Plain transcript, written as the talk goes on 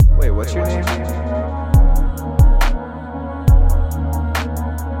what's your name?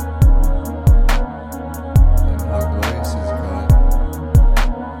 And how glorious is God.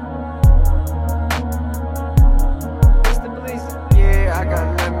 It's the Bellizzi. Yeah, I got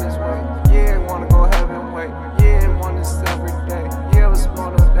lemons, wait. Yeah, wanna go heaven, wait. Yeah, want this every day. Yeah, I was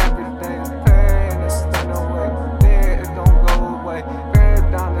born up every day. It's pain, it's still away. Yeah, it don't go away.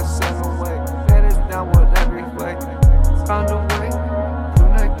 Pain down the 7 way. That is down with every way. Found a way. Blue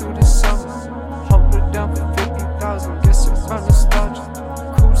night through the summer. Hold it down for 50,000. Guess it's from nostalgia.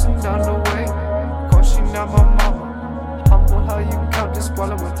 Cruising down the way. Cause she not my mama. Humble how you count this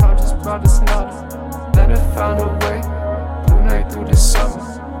while I'm with time just brought us nada. Then I found a way. Blue night through the summer.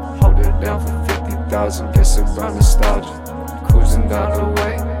 Hold it down for 50,000. Guess it's from nostalgia. Cruising down the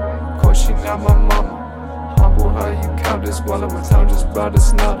way. Cause she not my mama. Humble how you count this while I'm with time just brought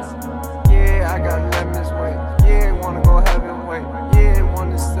us nada. Yeah, I got lemons, wait. Yeah, wanna go heaven, wait. Yeah,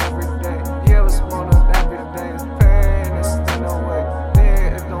 want this every day. Yeah, I was born up every day. It's pain, it's still no way.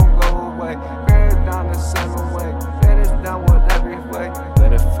 Yeah, it don't go away. Pain down the 7 way. That is down with every way.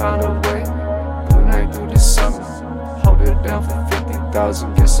 Then I found a way. Blue night through the summer. Hold it down for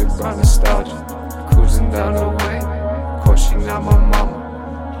 50,000. Guess it brought nostalgia. Cruising down the way. Cause she not my mama.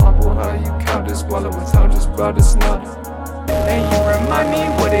 Humble how you count this while I'm with time just brought us nada. And you remind me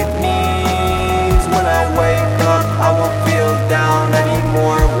what it means when I wake up. I won't feel down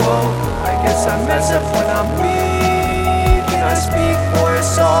anymore. Whoa, I guess I mess up when I'm weak, and I speak for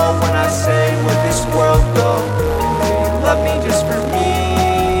us all when I say where this world go. Do you love me just for me,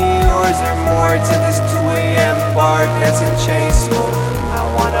 or is there more to this 2 a.m. bar dancing chain smoke? I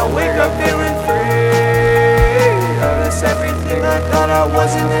wanna wake up feeling free. Oh, that's everything I thought I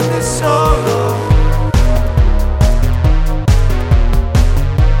wasn't in this solo.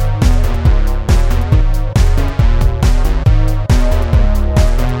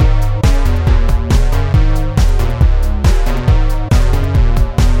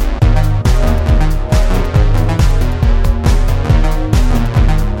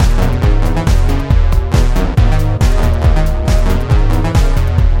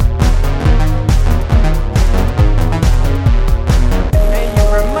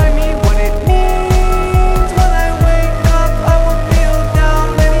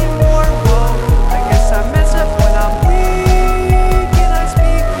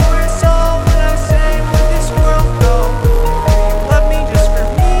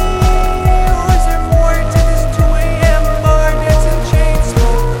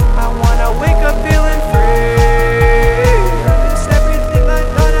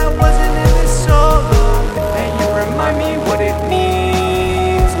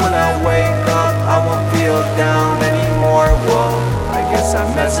 Down anymore, whoa. I guess I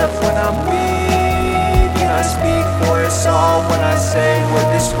mess up when I'm weak, and I speak for us all when I say where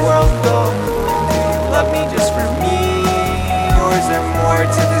this world go. Do you love me just for me, or is there more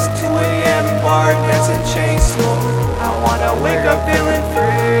to this 2 a.m. bar dancing chain smoke? I wanna wake up feeling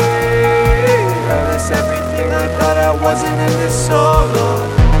free. Oh, that's everything I thought I wasn't in this solo.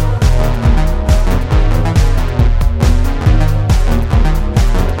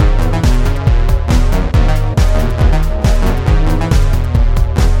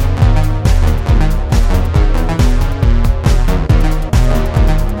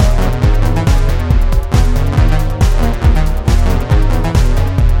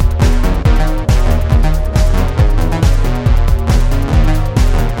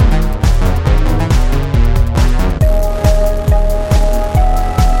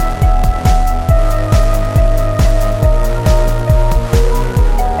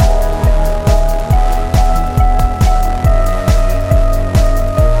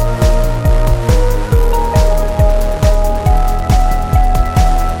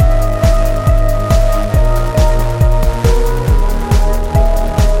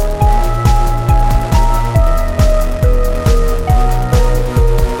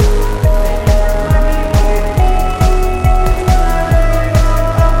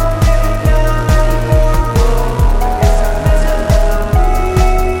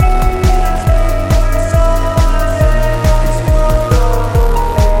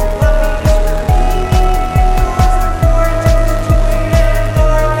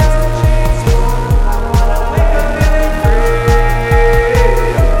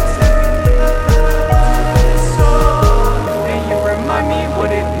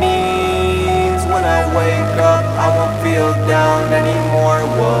 Down anymore,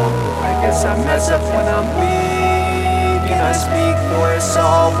 whoa. I guess I mess up when I'm weak, and I speak for us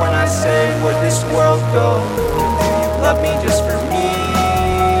all when I say where this world go. Do you love me just for me,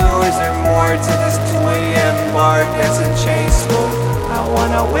 or is there more to this 2 a.m. bar dancing chain smoke? I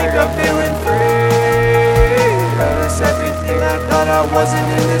wanna wake up feeling free. Girl, it's everything I thought I wasn't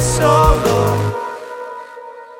in this solo.